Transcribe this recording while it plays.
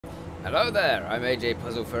Hello there, I'm AJ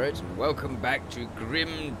PuzzleFerret, and welcome back to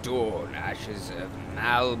Grim Dawn, Ashes of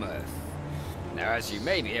Malmouth. Now, as you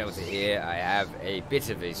may be able to hear, I have a bit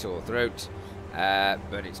of a sore throat,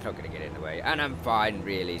 but it's not going to get in the way, and I'm fine,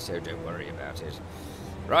 really, so don't worry about it.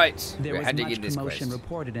 Right, we're heading in this quest. There was much commotion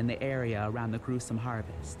reported in the area around the gruesome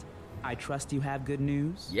harvest. I trust you have good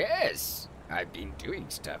news? Yes, I've been doing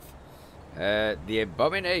stuff. The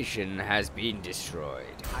abomination has been destroyed.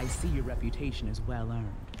 I see your reputation is well earned.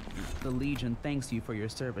 The Legion thanks you for your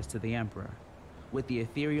service to the Emperor. With the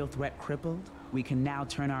ethereal threat crippled, we can now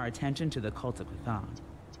turn our attention to the cult of Cthon.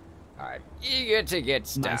 I'm eager to get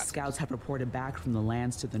started. My scouts have reported back from the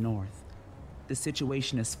lands to the north. The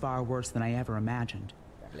situation is far worse than I ever imagined.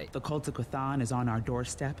 The cult of Cthon is on our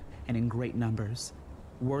doorstep and in great numbers.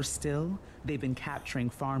 Worse still, they've been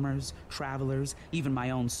capturing farmers, travelers, even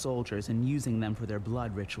my own soldiers, and using them for their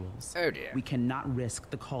blood rituals. Oh dear. We cannot risk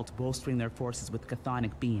the cult bolstering their forces with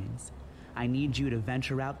chthonic beings. I need you to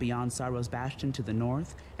venture out beyond Sorrow's Bastion to the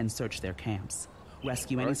north and search their camps.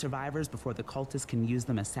 Rescue any survivors before the cultists can use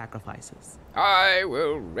them as sacrifices. I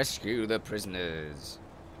will rescue the prisoners.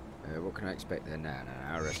 What can I expect then? No,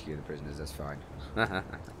 I'll rescue the prisoners, that's fine.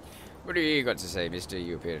 What do you got to say, mister?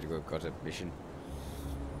 You appear to have got a mission.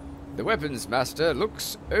 The weapons master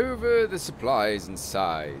looks over the supplies and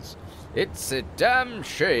sighs. It's a damn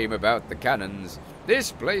shame about the cannons.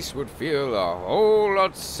 This place would feel a whole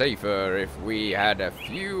lot safer if we had a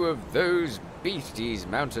few of those beasties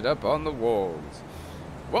mounted up on the walls.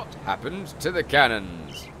 What happened to the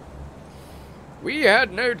cannons? We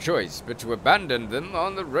had no choice but to abandon them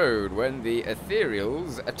on the road when the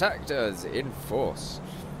ethereals attacked us in force.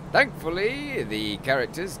 Thankfully, the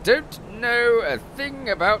characters don't know a thing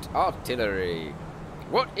about artillery.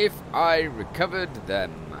 What if I recovered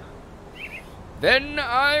them? Then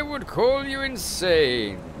I would call you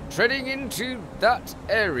insane. Treading into that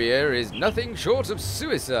area is nothing short of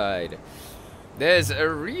suicide. There's a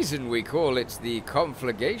reason we call it the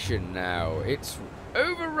conflagration now. It's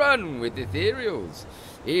overrun with ethereals.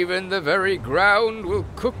 Even the very ground will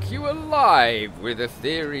cook you alive with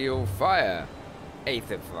ethereal fire.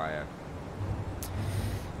 Aether fire.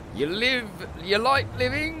 You like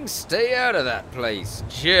living? Stay out of that place.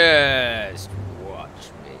 Just watch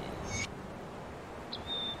me.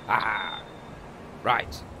 Ah,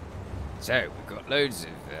 right. So we've got loads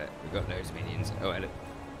of minions. Oh, hello.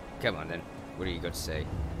 Come on then. What do you got to say?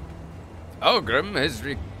 Ogrim has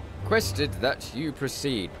requested that you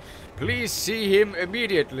proceed. Please see him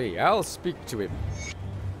immediately. I'll speak to him.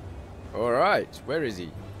 All right. Where is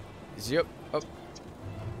he? Is he up?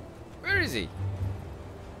 Where is he?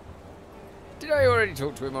 Did I already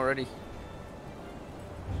talk to him already?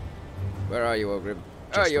 Where are you, Ogrim?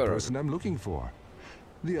 Just the person I'm looking for.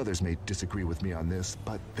 The others may disagree with me on this,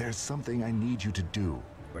 but there's something I need you to do.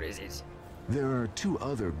 What is it? There are two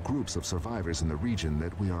other groups of survivors in the region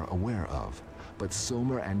that we are aware of, but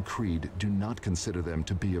Somer and Creed do not consider them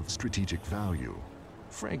to be of strategic value.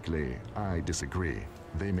 Frankly, I disagree.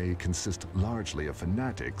 They may consist largely of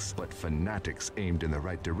fanatics, but fanatics aimed in the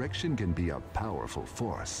right direction can be a powerful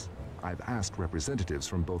force. I've asked representatives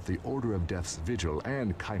from both the Order of Death's Vigil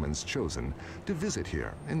and Kaiman's Chosen to visit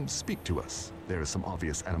here and speak to us. There is some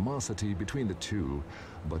obvious animosity between the two,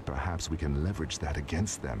 but perhaps we can leverage that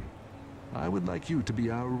against them. I would like you to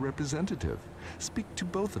be our representative. Speak to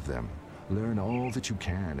both of them. Learn all that you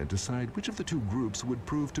can and decide which of the two groups would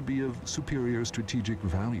prove to be of superior strategic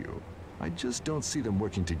value. I just don't see them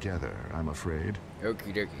working together, I'm afraid.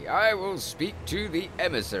 Okie dokie. I will speak to the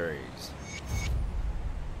emissaries.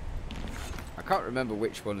 I can't remember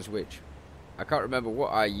which one's which. I can't remember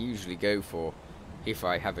what I usually go for if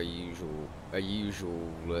I have a usual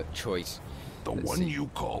choice. The one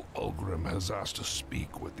you call Ogrim has asked to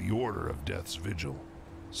speak with the Order of Death's Vigil,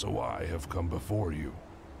 so I have come before you.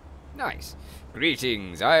 Nice.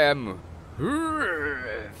 Greetings, I am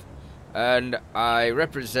Hurv, and I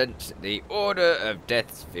represent the Order of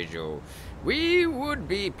Death's Vigil. We would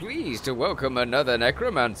be pleased to welcome another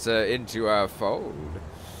necromancer into our fold.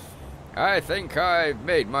 I think I've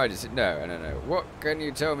made my decision. No. What can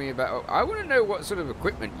you tell me about... I want to know what sort of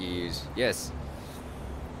equipment you use. Yes.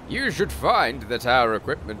 You should find that our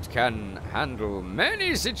equipment can handle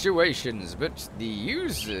many situations, but the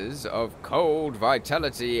users of cold,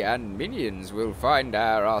 vitality, and minions will find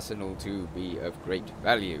our arsenal to be of great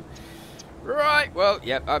value. Right, well,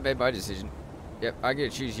 yep, I made my decision. Yep, I'm going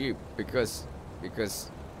to choose you because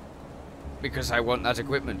I want that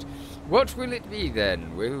equipment. What will it be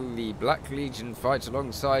then? Will the Black Legion fight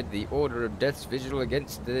alongside the Order of Death's Vigil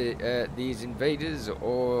against these invaders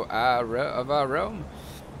or of our realm?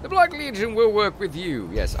 The Black Legion will work with you.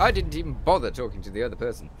 Yes, I didn't even bother talking to the other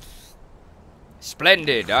person.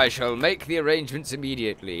 Splendid. I shall make the arrangements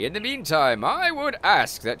immediately. In the meantime, I would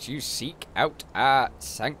ask that you seek out our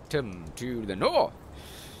sanctum to the north.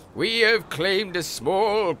 We have claimed a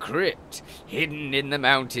small crypt hidden in the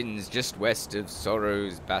mountains just west of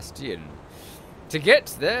Sorrow's Bastion. To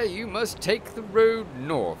get there, you must take the road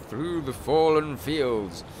north through the fallen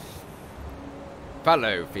fields.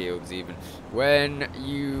 Fallow fields, even. When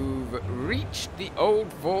you've reached the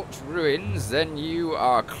old fort ruins, then you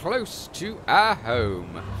are close to our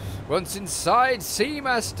home. Once inside, see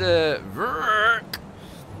Master Verk.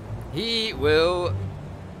 He will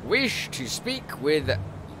wish to speak with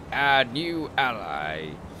our new ally.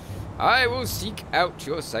 I will seek out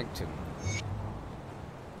your sanctum.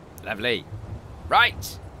 Lovely.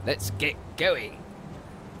 Right, let's get going.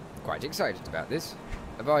 Quite excited about this.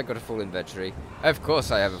 Have I got a full inventory? Of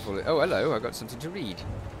course I have a full... Oh, hello, I got something to read.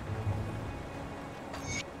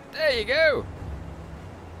 There you go.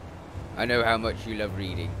 I know how much you love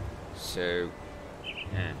reading, so...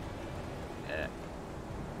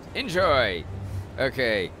 enjoy!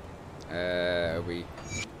 Okay. We...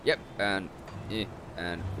 Yep, and...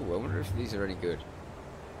 and... Ooh, I wonder if these are any good.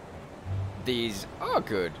 These are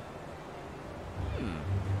good.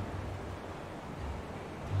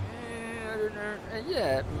 I don't know.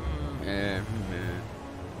 Yeah.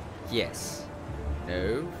 Yes.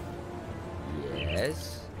 No.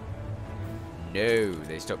 Yes. No.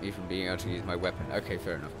 They stopped me from being able to use my weapon. Okay,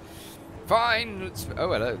 fair enough. Fine. Let's...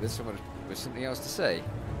 Oh, hello. There's someone with something else to say.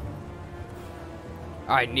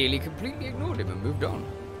 I nearly completely ignored him and moved on.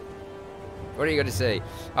 What are you going to say?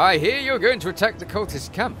 I hear you're going to attack the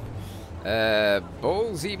cultist camp.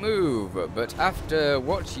 Ballsy move, but after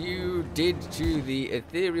what you did to the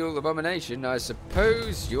ethereal abomination, I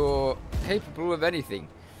suppose you're capable of anything.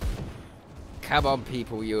 Come on,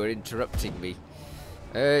 people, you're interrupting me.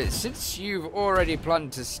 Since you've already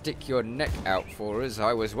planned to stick your neck out for us,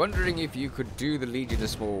 I was wondering if you could do the Legion a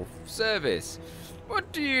small service.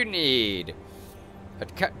 What do you need?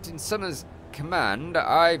 At Captain Summers' command,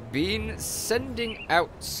 I've been sending out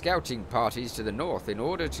scouting parties to the north in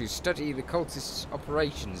order to study the cultists'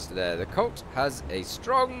 operations there. The cult has a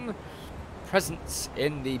strong presence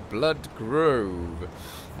in the Blood Grove,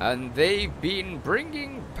 and they've been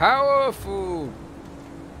bringing powerful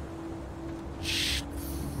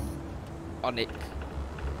onic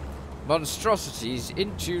monstrosities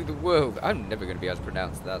into the world. I'm never going to be able to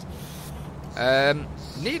pronounce that.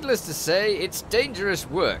 Needless to say, it's dangerous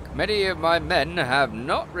work. Many of my men have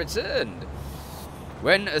not returned.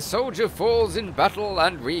 When a soldier falls in battle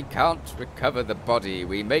and we can't recover the body,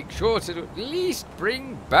 we make sure to at least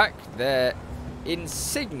bring back their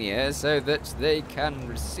insignia so that they can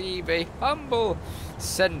receive a humble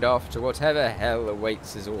send-off to whatever hell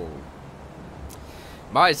awaits us all.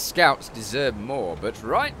 My scouts deserve more, but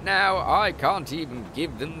right now I can't even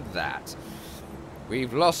give them that.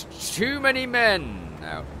 We've lost too many men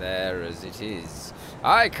out there as it is.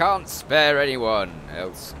 I can't spare anyone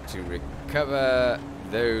else to recover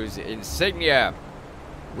those insignia.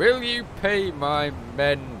 Will you pay my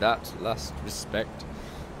men that last respect?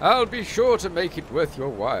 I'll be sure to make it worth your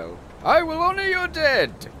while. I will honor your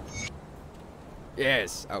dead.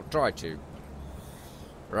 Yes, I'll try to.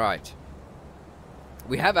 Right.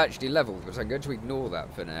 We have actually leveled, but I'm going to ignore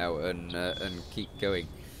that for now and keep going.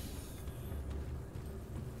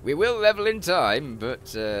 We will level in time,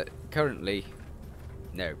 but currently,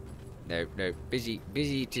 no.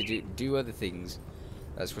 Busy to do other things.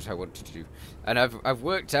 That's what I want to do. And I've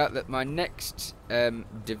worked out that my next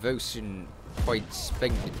devotion point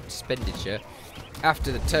expenditure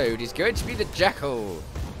after the toad is going to be the jackal.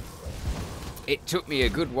 It took me a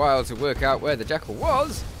good while to work out where the jackal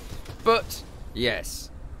was, but yes,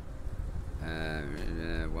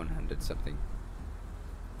 100 something.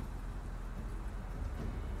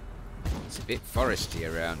 It's a bit foresty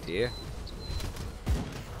around here.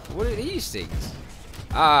 What are these things?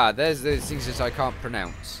 Ah, there's those things that I can't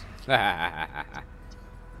pronounce.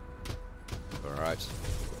 Alright.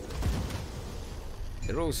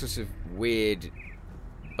 They're all sorts of weird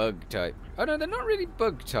bug type. Oh no, they're not really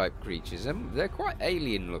bug type creatures. They're quite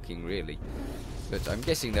alien looking, really. But I'm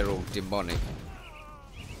guessing they're all demonic.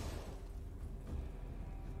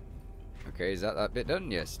 Okay, is that bit done?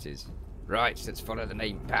 Yes, it is. Right, let's follow the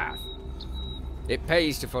main path. It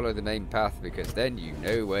pays to follow the main path because then you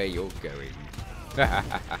know where you're going.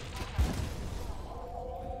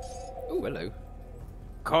 Oh, hello.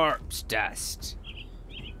 Corpse dust.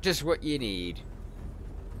 Just what you need.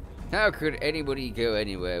 How could anybody go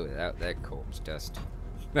anywhere without their corpse dust?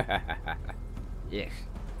 Yeah.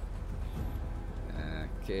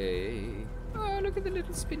 Okay. Oh, look at the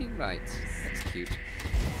little spinning lights. That's cute.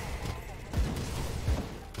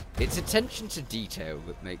 It's attention to detail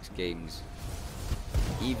that makes games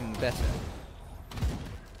even better.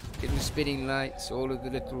 Little spinning lights, all of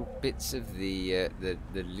the little bits of the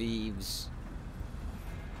leaves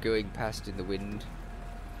going past in the wind.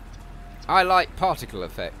 I like particle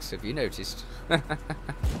effects, have you noticed? Right.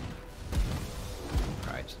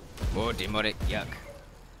 More demonic yuck.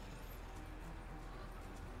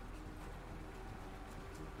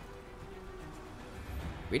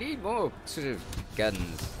 We need more sort of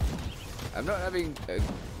guns. I'm not having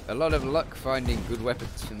a lot of luck finding good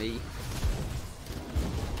weapons for me.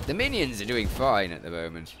 The minions are doing fine at the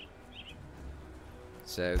moment,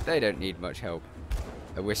 so they don't need much help.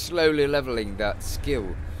 And we're slowly leveling that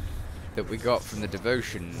skill that we got from the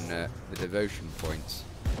devotion points.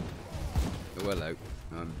 Oh, hello.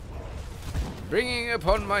 I'm bringing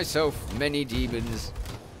upon myself many demons.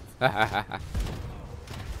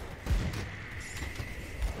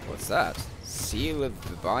 What's that? Seal of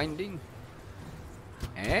the binding?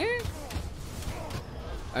 Eh?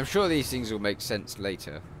 I'm sure these things will make sense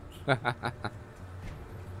later. I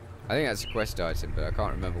think that's a quest item, but I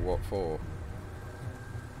can't remember what for.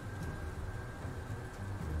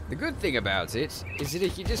 The good thing about it is that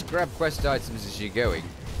if you just grab quest items as you're going,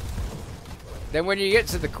 then when you get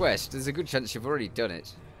to the quest, there's a good chance you've already done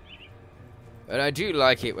it. And I do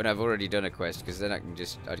like it when I've already done a quest, because then I can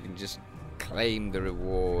just claim the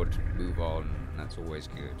reward, move on. That's always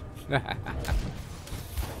good.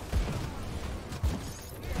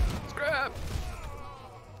 Scrap!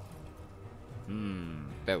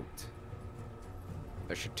 Belt.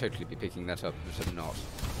 I should totally be picking that up, but I'm not.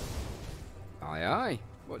 Aye aye.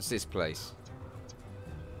 What's this place?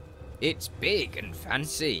 It's big and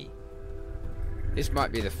fancy. This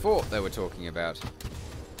might be the fort they were talking about.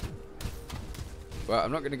 Well,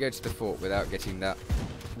 I'm not going to go to the fort without getting that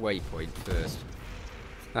waypoint first.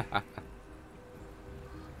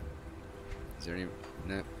 Is there any...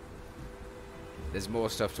 No. There's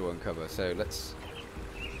more stuff to uncover, so let's...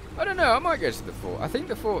 I don't know, I might go to the fort. I think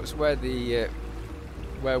the fort's where the...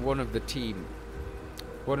 where one of the team...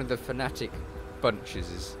 One of the fanatic bunches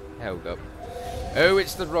is held up. Oh,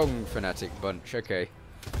 it's the wrong fanatic bunch, okay.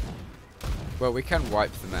 Well, we can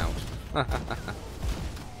wipe them out.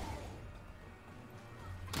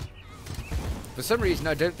 For some reason,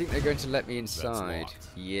 I don't think they're going to let me inside.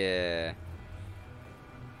 Yeah.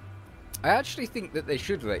 I actually think that they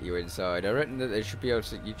should let you inside. I reckon that they should be able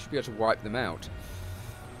to. You should be able to wipe them out.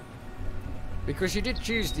 Because you did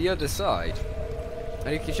choose the other side,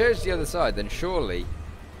 and if you chose the other side, then surely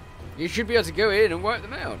you should be able to go in and wipe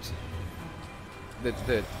them out.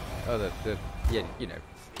 Yeah, you know.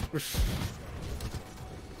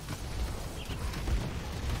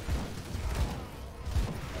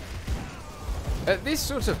 At this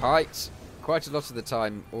sort of height, quite a lot of the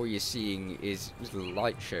time, all you're seeing is little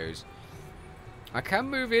light shows. I can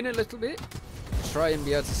move in a little bit, try and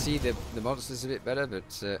be able to see the monsters a bit better,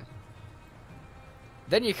 but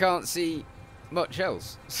then you can't see much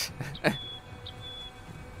else.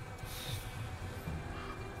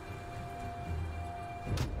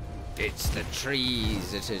 It's the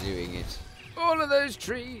trees that are doing it. All of those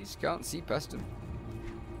trees, can't see past them.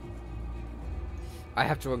 I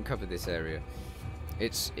have to uncover this area.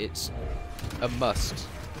 It's a must.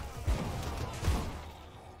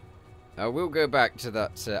 I will go back to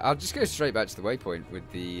that. I'll just go straight back to the waypoint with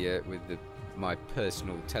my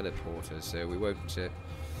personal teleporter, so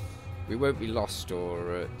we won't be lost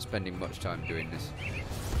or spending much time doing this.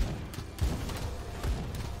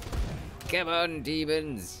 Come on,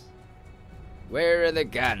 demons! Where are the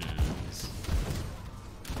guns?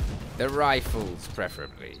 The rifles,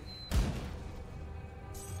 preferably.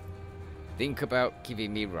 Think about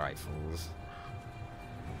giving me rifles.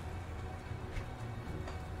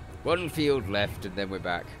 One field left and then we're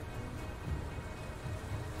back.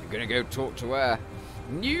 We're gonna go talk to our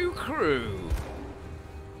new crew.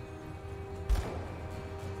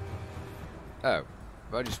 Oh,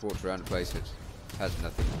 I just walked around a place that has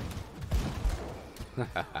nothing.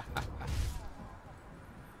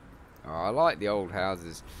 Oh, I like the old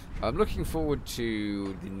houses. I'm looking forward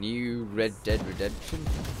to the new Red Dead Redemption,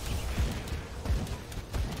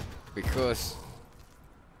 because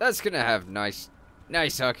that's gonna have nice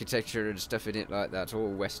architecture and stuff in it like that, all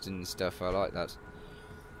Western stuff. I like that.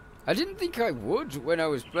 I didn't think I would when I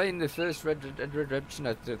was playing the first Red Dead Redemption.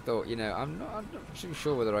 I thought, you know, I'm not too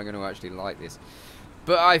sure whether I'm going to actually like this,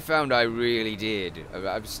 but I found I really did.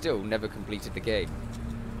 I've still never completed the game.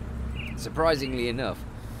 Surprisingly enough,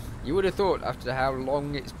 you would have thought after how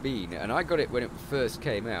long it's been, and I got it when it first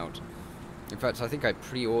came out. In fact, I think I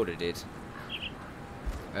pre-ordered it.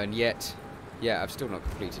 And yet, yeah, I've still not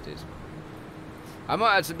completed it. I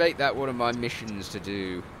might have to make that one of my missions to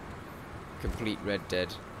do. Complete Red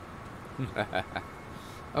Dead.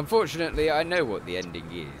 Unfortunately, I know what the ending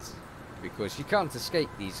is. Because you can't escape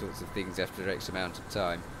these sorts of things after X amount of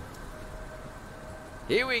time.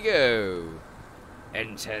 Here we go.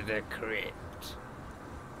 Enter the crypt.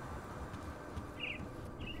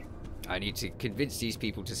 I need to convince these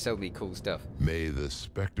people to sell me cool stuff. May the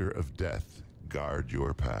specter of death guard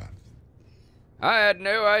your path. I had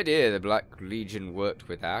no idea the Black Legion worked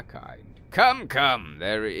with our kind. Come, come,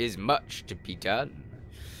 there is much to be done.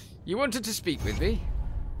 You wanted to speak with me?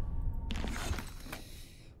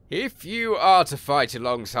 If you are to fight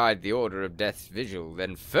alongside the Order of Death's Vigil,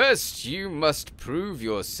 then first you must prove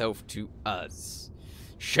yourself to us.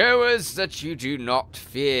 Show us that you do not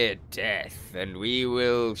fear death, and we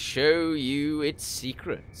will show you its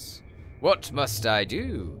secrets. What must I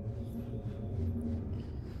do?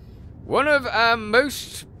 One of our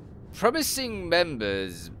most promising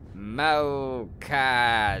members, Malkada,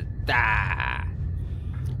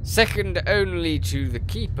 second only to the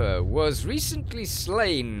Keeper, was recently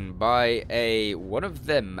slain by one of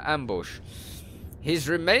them ambush. His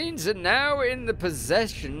remains are now in the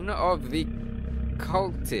possession of the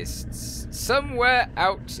cultists, somewhere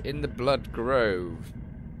out in the Blood Grove.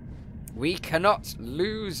 We cannot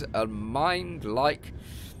lose a mind like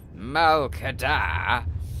Malkada.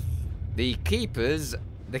 The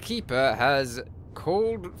Keeper has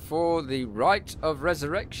called for the rite of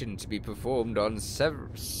resurrection to be performed on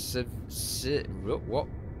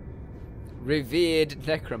revered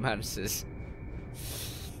necromancers.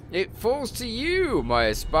 It falls to you, my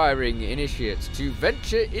aspiring initiate, to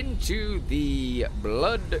venture into the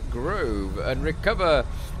Blood Grove and recover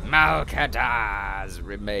Malkada's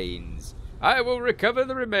remains. I will recover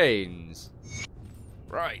the remains.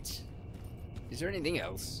 Right. Is there anything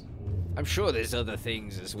else? I'm sure there's other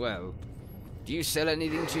things as well. Do you sell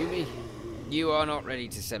anything to me? You are not ready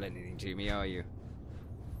to sell anything to me, are you?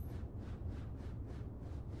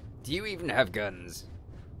 Do you even have guns?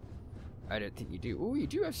 I don't think you do. Oh, you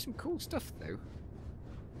do have some cool stuff, though.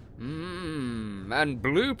 And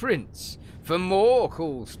blueprints for more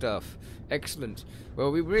cool stuff. Excellent.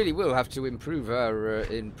 Well, we really will have to improve our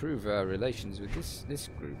relations with this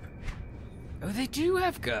group. Oh, they do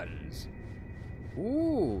have guns.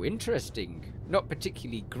 Ooh, interesting. Not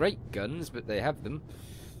particularly great guns, but they have them.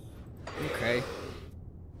 Okay.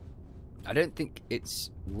 I don't think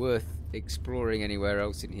it's worth exploring anywhere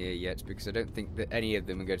else in here yet, because I don't think that any of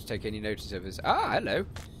them are going to take any notice of us. Ah, hello.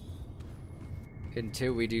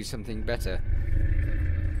 Until we do something better.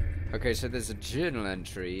 Okay, so there's a journal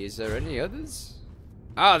entry. Is there any others?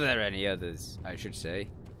 Are there any others, I should say?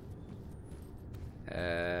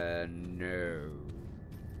 No.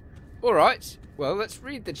 Alright, well, let's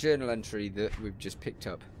read the journal entry that we've just picked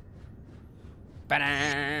up.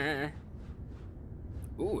 Ba-da!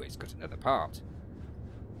 Ooh, it's got another part.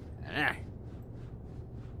 Ah.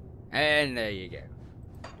 And there you go.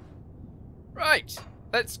 Right,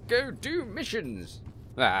 let's go do missions.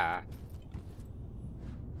 Ah.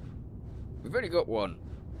 We've only got one.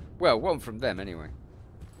 Well, one from them anyway.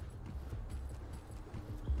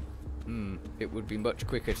 It would be much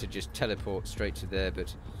quicker to just teleport straight to there,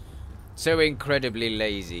 but so incredibly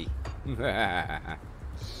lazy. I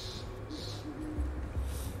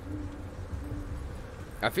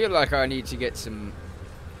feel like I need to get some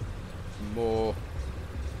more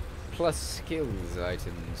plus skills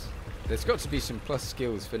items. There's got to be some plus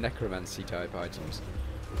skills for necromancy type items.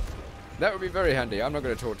 That would be very handy. I'm not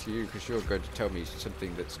going to talk to you because you're going to tell me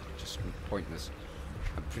something that's just pointless.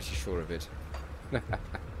 I'm pretty sure of it.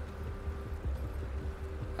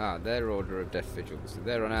 Ah, their Order of Death Vigil. So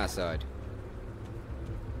they're on our side.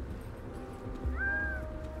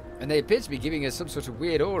 And they appear to be giving us some sort of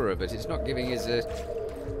weird aura, but it's not giving us a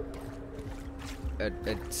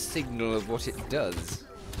signal of what it does.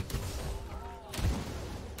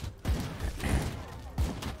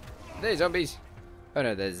 They're zombies. Oh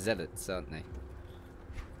no, they're zealots, aren't they?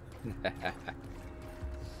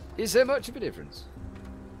 Is there much of a difference?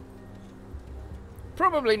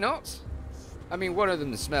 Probably not. I mean, one of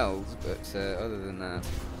them smells, but other than that...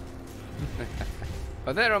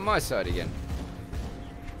 Oh, they're on my side again.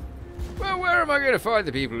 Well, where am I going to find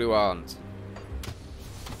the people who aren't?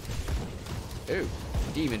 Oh,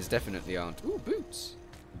 demons definitely aren't. Ooh, boots.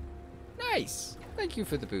 Nice. Thank you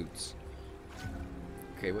for the boots.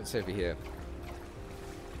 Okay, what's over here?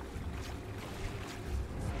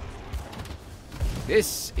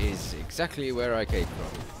 This is exactly where I came from.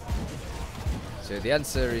 So the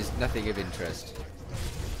answer is nothing of interest.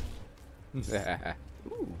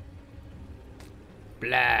 Ooh.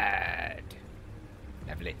 Blood.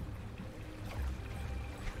 Lovely.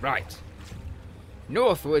 Right.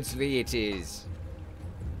 Northwardsly it is.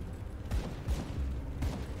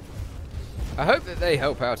 I hope that they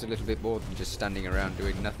help out a little bit more than just standing around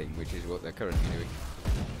doing nothing, which is what they're currently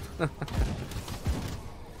doing.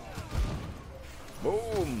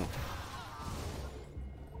 Boom!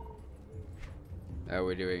 How are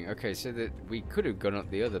we doing? Okay, so that we could have gone up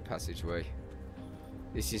the other passageway.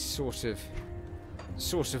 This is sort of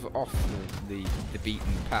off the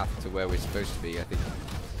beaten path to where we're supposed to be, I think.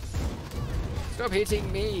 Stop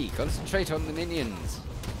hitting me! Concentrate on the minions.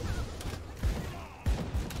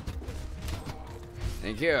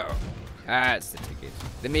 Thank you. That's the ticket.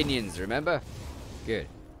 The minions, remember? Good.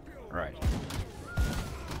 Right.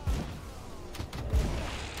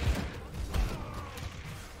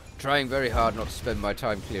 Trying very hard not to spend my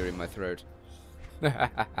time clearing my throat.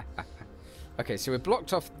 Okay, so we're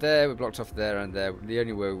blocked off there, we're blocked off there and there. The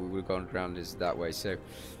only way we would have gone around is that way, so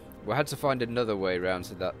we'll have to find another way around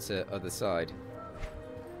to that other side.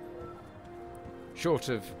 Short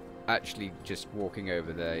of actually just walking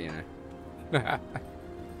over there, you know.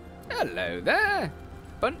 Hello there,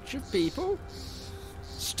 bunch of people.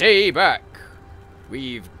 Stay back.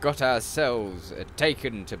 We've got ourselves a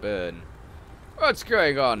taken to burn. What's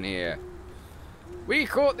going on here? We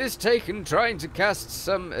caught this taken trying to cast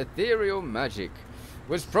some ethereal magic.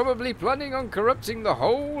 Was probably planning on corrupting the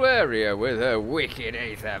whole area with her wicked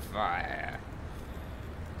aether fire.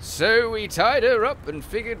 So we tied her up and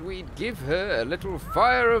figured we'd give her a little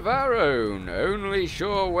fire of our own. Only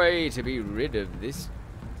sure way to be rid of this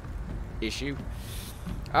issue.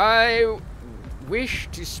 I wish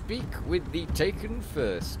to speak with the taken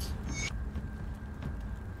first.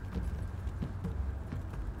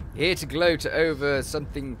 Here to gloat over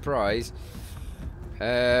something prize.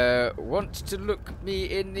 Want to look me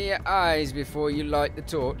in the eyes before you light the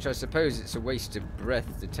torch? I suppose it's a waste of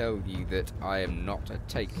breath to tell you that I am not a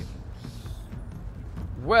taken.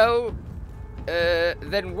 Well,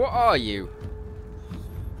 then what are you?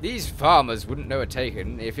 These farmers wouldn't know a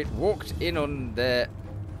taken if it walked in on their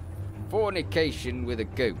fornication with a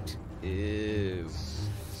goat. Ew.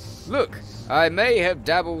 Look, I may have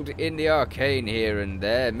dabbled in the arcane here and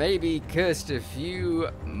there, maybe cursed a few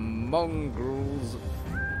mongrels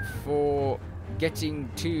for getting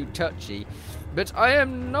too touchy, but I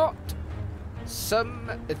am not some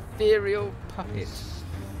ethereal puppet.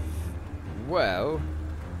 Well,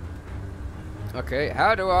 okay,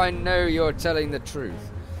 how do I know you're telling the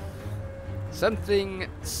truth? Something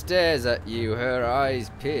stares at you, her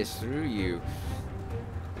eyes pierce through you.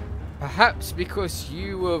 Perhaps because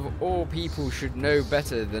you of all people should know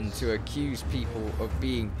better than to accuse people of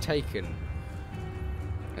being taken.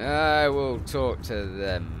 I will talk to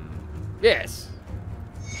them. Yes.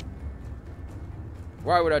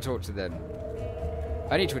 Why would I talk to them?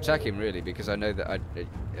 I need to attack him really because I know that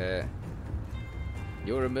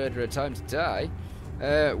you're a murderer, time to die.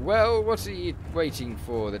 Well, what are you waiting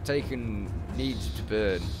for? The taken needs to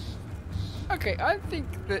burn. Okay, I think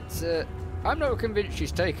that I'm not convinced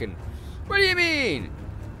she's taken. What do you mean?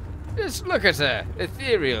 Just look at her.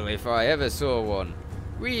 Ethereal, if I ever saw one.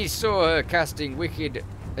 We saw her casting wicked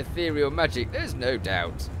ethereal magic. There's no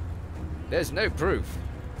doubt. There's no proof.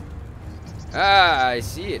 Ah, I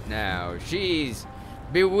see it now. She's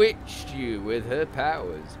bewitched you with her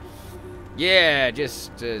powers. Yeah,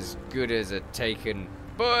 just as good as a taken.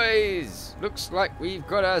 Boys, looks like we've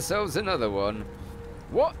got ourselves another one.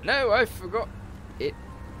 What? No, I forgot it.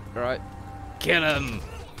 Right. Kill him.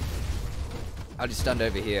 I'll just stand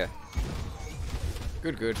over here.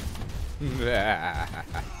 Good, good.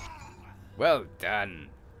 Well done.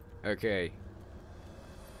 Okay.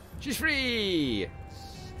 She's free!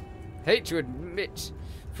 Hate to admit,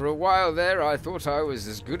 for a while there I thought I was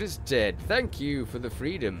as good as dead. Thank you for the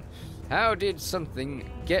freedom. How did something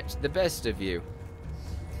get the best of you?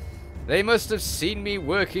 They must have seen me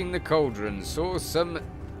working the cauldron, saw some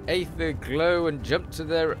aether glow and jumped to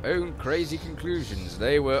their own crazy conclusions.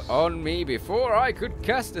 They were on me before I could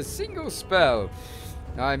cast a single spell.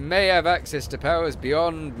 I may have access to powers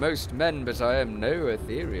beyond most men, but I am no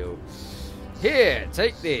ethereal. Here,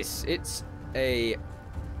 take this. It's a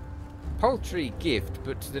paltry gift,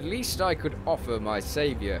 but the least I could offer my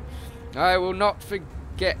saviour. I will not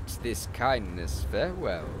forget this kindness.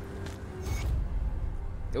 Farewell.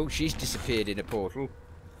 Oh, she's disappeared in a portal.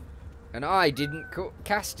 And I didn't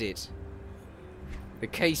cast it. The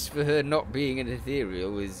case for her not being an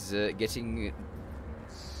ethereal is getting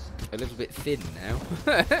a little bit thin now.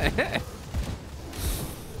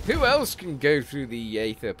 Who else can go through the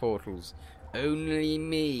aether portals? Only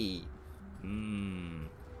me.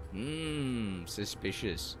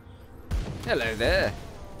 Suspicious. Hello there.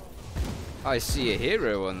 I see a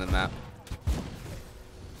hero on the map.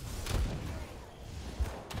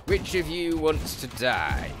 Which of you wants to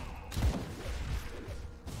die?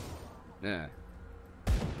 No.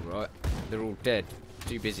 Right, they're all dead.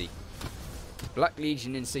 Too busy. Black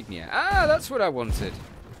Legion insignia. Ah, that's what I wanted.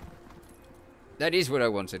 That is what I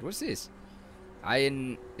wanted. What's this?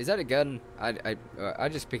 Iron. Is that a gun? I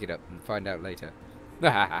just pick it up and find out later.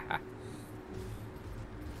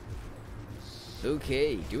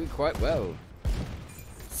 Okay, doing quite well.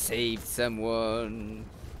 Saved someone.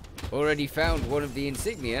 Already found one of the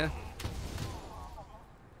insignia.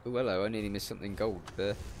 Oh, hello. I nearly missed something gold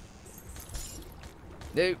there.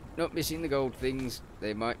 No, not missing the gold things.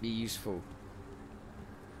 They might be useful.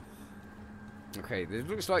 Okay, it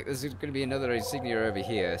looks like there's going to be another insignia over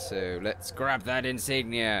here, so let's grab that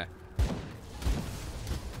insignia.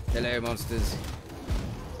 Hello, monsters.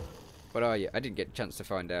 What are you? I didn't get a chance to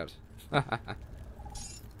find out.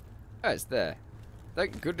 Oh, it's there.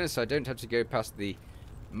 Thank goodness I don't have to go past the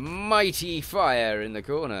mighty fire in the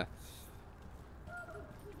corner.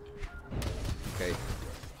 Okay.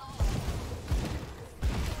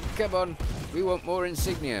 Come on, we want more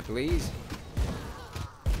insignia, please.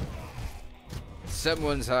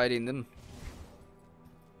 Someone's hiding them.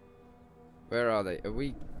 Where are they? Are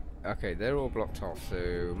we... Okay, they're all blocked off,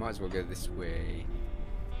 so might as well go this way.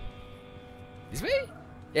 This way?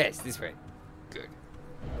 Yes, this way. Good.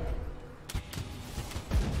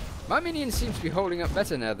 My minions seem to be holding up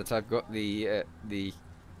better now that I've got the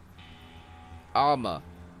armor.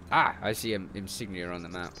 Ah, I see an insignia on the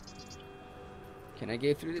map. Can I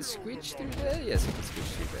go through the squidge through there? Yes, I can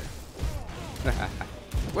squidge through there.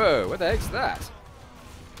 Whoa, what the heck's that?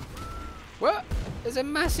 What? There's a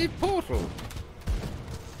massive portal.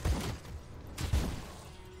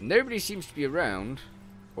 Nobody seems to be around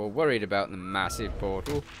or worried about the massive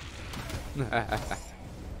portal.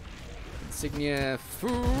 Insignia,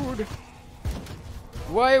 food.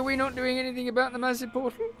 Why are we not doing anything about the massive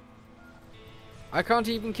portal? I can't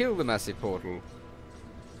even kill the massive portal.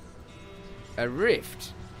 A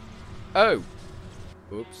rift. Oh.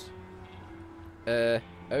 Oops. Oh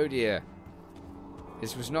dear.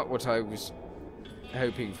 This was not what I was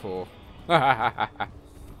hoping for.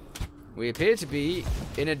 We appear to be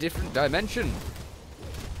in a different dimension.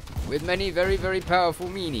 With many very, very powerful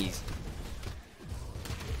meanies.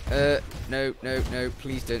 No, no, no.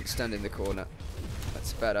 Please don't stand in the corner.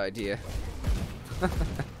 That's a bad idea.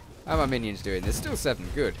 How are my minions doing? There's still 7.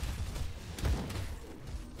 Good.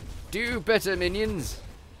 Do better, minions.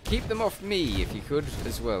 Keep them off me, if you could,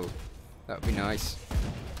 as well. That would be nice.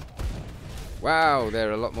 Wow,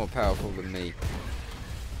 they're a lot more powerful than me.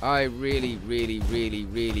 I really, really, really,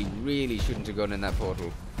 really, really shouldn't have gone in that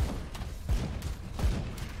portal.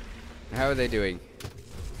 How are they doing?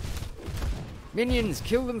 Minions,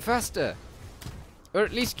 kill them faster. Or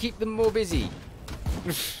at least keep them more busy.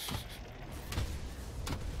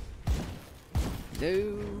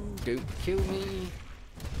 No, don't kill me.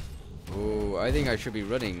 Oh, I think I should be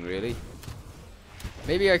running, really.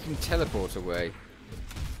 Maybe I can teleport away.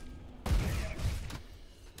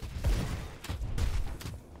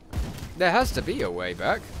 There has to be a way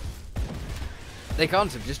back. They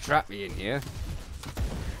can't have just trapped me in here.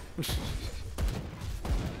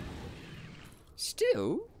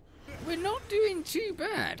 Still, we're not doing too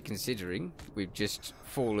bad, considering we've just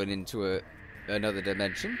fallen into another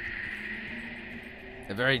dimension.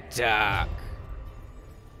 A very dark,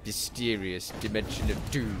 mysterious dimension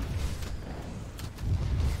of doom.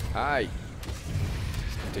 Hi.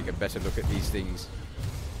 Let's take a better look at these things.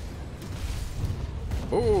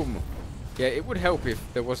 Boom. Yeah, it would help if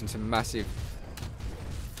there wasn't a massive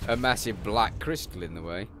black crystal in the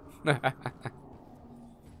way.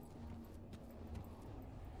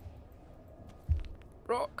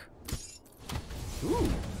 Rock. Ooh.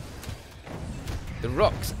 The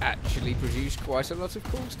rocks actually produce quite a lot of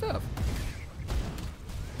cool stuff.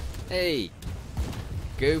 Hey.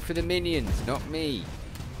 Go for the minions, not me.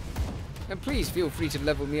 And please feel free to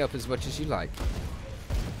level me up as much as you like.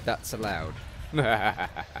 That's allowed. Right.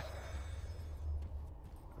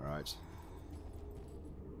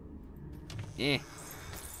 Eh.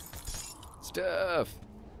 Stuff.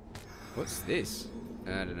 What's this?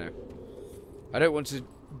 I don't know. I don't want to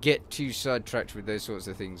get too sidetracked with those sorts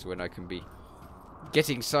of things when I can be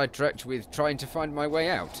getting sidetracked with trying to find my way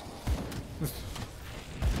out.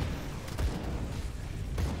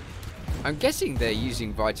 I'm guessing they're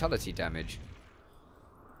using vitality damage.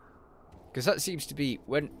 Because that seems to be,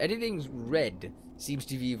 when anything's red, seems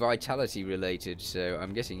to be vitality related, so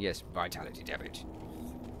I'm guessing, yes, vitality damage.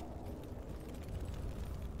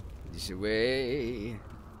 This way.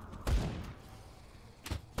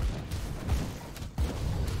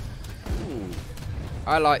 Ooh.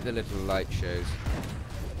 I like the little light shows.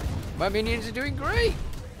 My minions are doing great!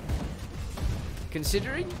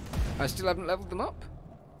 Considering I still haven't leveled them up.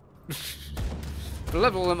 To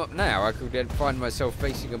level them up now, I could then find myself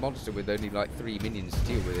facing a monster with only like 3 minions to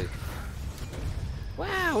deal with it.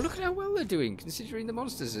 Wow, look at how well they're doing, considering the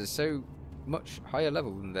monsters are so much higher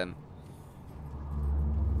level than them.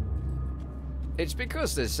 It's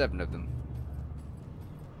because there's 7 of them.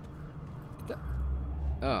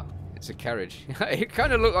 Oh, it's a carriage. It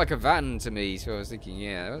kind of looked like a van to me, so I was thinking,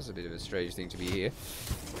 yeah, that was a bit of a strange thing to be here.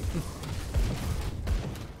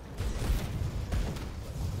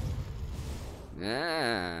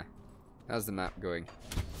 Ah, how's the map going?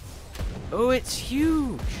 Oh, it's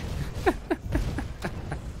huge!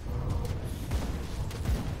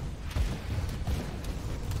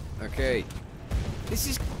 Okay, this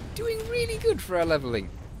is doing really good for our leveling.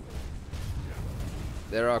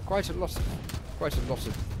 There are quite a lot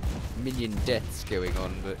of minion deaths going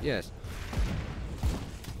on, but yes.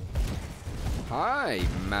 Hi,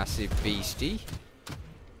 massive beastie.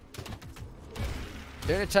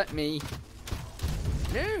 Don't attack me.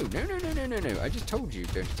 No, no, no, no, no, no, no. I just told you,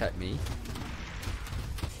 don't attack me.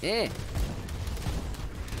 Yeah.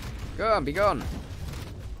 Go on, be gone.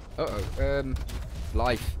 Uh-oh,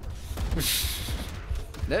 life.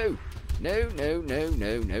 No. No, no, no,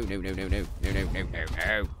 no, no, no, no, no, no, no, no, no, no,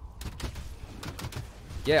 no.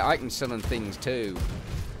 Yeah, I can summon things too.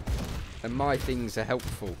 And my things are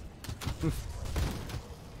helpful.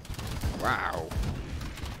 Wow.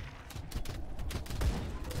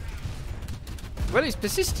 Well, he's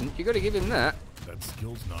persistent. You got to give him that. That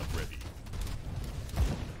skill's not ready.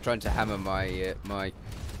 Trying to hammer my my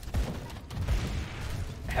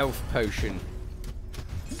health potion.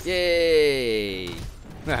 Yay!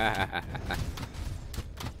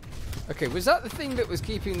 Okay, was that the thing that was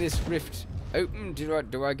keeping this rift open?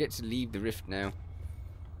 Do I get to leave the rift now?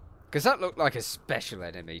 Because that looked like a special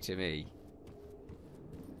enemy to me.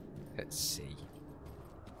 Let's see.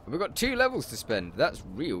 We've got 2 levels to spend. That's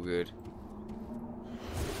real good.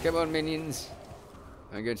 Come on, minions.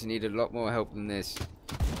 I'm going to need a lot more help than this.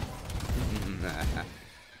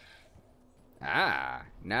 Ah,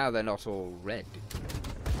 now they're not all red.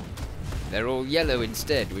 They're all yellow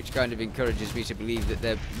instead, which kind of encourages me to believe that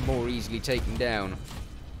they're more easily taken down.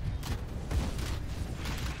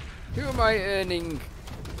 Who am I earning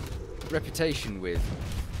reputation with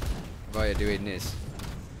via doing this?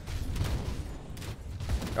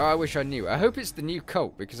 Oh, I wish I knew. I hope it's the new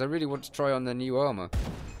cult, because I really want to try on the new armor.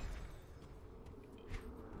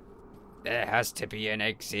 There has to be an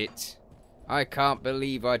exit. I can't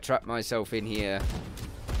believe I trapped myself in here.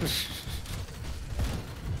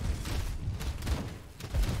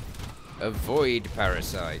 Avoid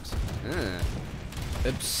parasite.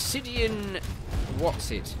 Obsidian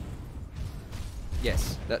Whatsit.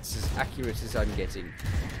 Yes, that's as accurate as I'm getting.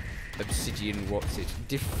 Obsidian Whatsit.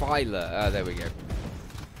 Defiler. Ah, there we go.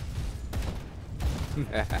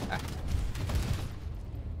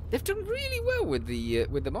 They've done really well with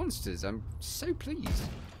the monsters. I'm so pleased.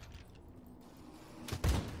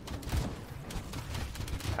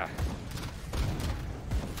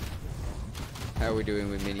 How are we doing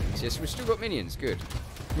with minions? Yes, we've still got minions. Good.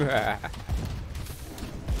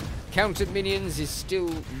 Count of minions is still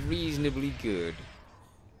reasonably good.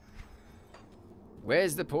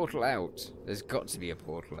 Where's the portal out? There's got to be a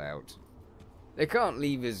portal out. They can't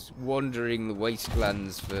leave us wandering the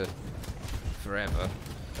wastelands for forever.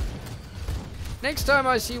 Next time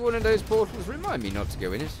I see one of those portals, remind me not to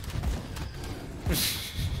go in it.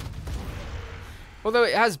 Although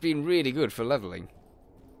it has been really good for leveling.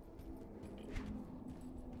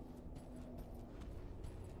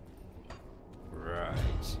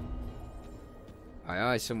 Right. Aye,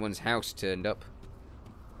 aye, someone's house turned up.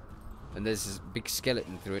 And there's this big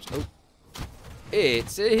skeleton through it. Oh.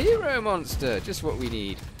 It's a hero monster! Just what we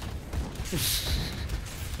need.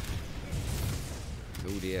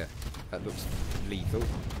 Oh dear. That looks lethal.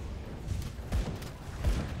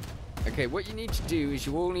 Okay, what you need to do is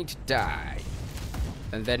you all need to die.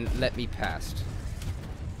 And then let me past.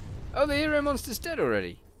 Oh, the hero monster's dead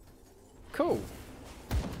already. Cool.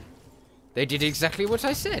 They did exactly what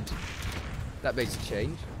I said. That makes a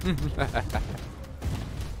change.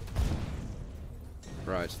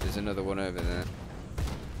 Right, there's another one over there.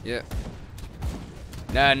 Yep.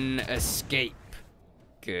 None escape.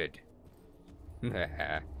 Good.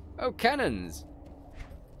 Oh, cannons!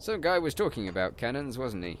 Some guy was talking about cannons,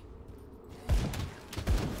 wasn't he?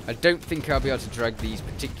 I don't think I'll be able to drag these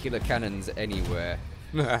particular cannons anywhere.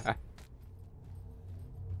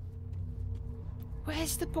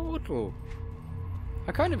 Where's the portal?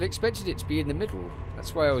 I kind of expected it to be in the middle.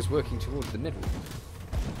 That's why I was working towards the middle.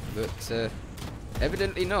 But,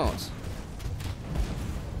 evidently not.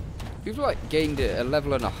 We've, like, gained a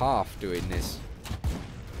level and a half doing this.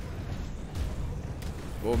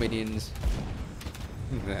 More minions.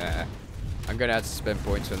 I'm going to have to spend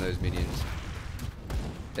points on those minions.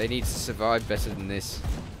 They need to survive better than this.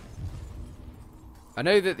 I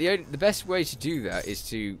know that the best way to do that is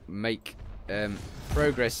to make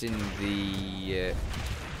progress in the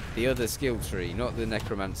other skill tree, not the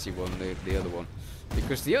necromancy one, the other one,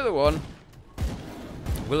 because the other one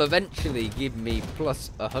will eventually give me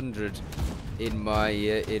plus 100 in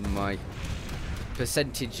my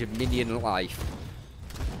percentage of minion life,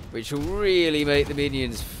 which will really make the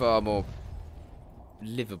minions far more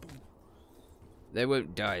livable. They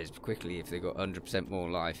won't die as quickly if they've got 100% more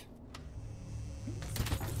life.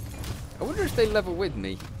 I wonder if they level with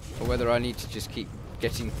me, or whether I need to just keep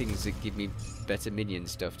getting things that give me better minion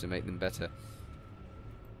stuff to make them better.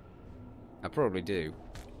 I probably do.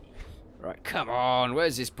 Right, come on,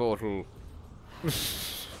 where's this portal?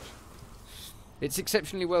 It's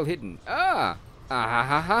exceptionally well hidden. Ah! Ah ha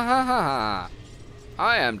ha ha ha ha!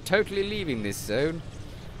 I am totally leaving this zone.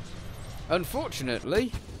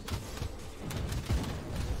 Unfortunately,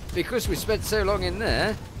 because we spent so long in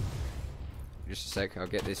there. Just a sec, I'll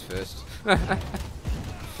get this first.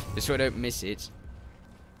 Just so I don't miss it.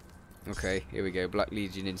 Okay, here we go, Black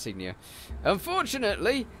Legion insignia.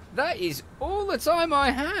 Unfortunately, that is all the time I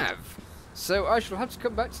have. So I shall have to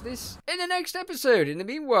come back to this in the next episode. In the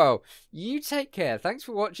meanwhile, you take care. Thanks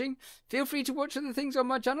for watching. Feel free to watch other things on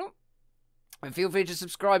my channel. And feel free to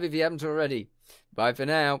subscribe if you haven't already. Bye for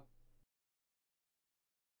now.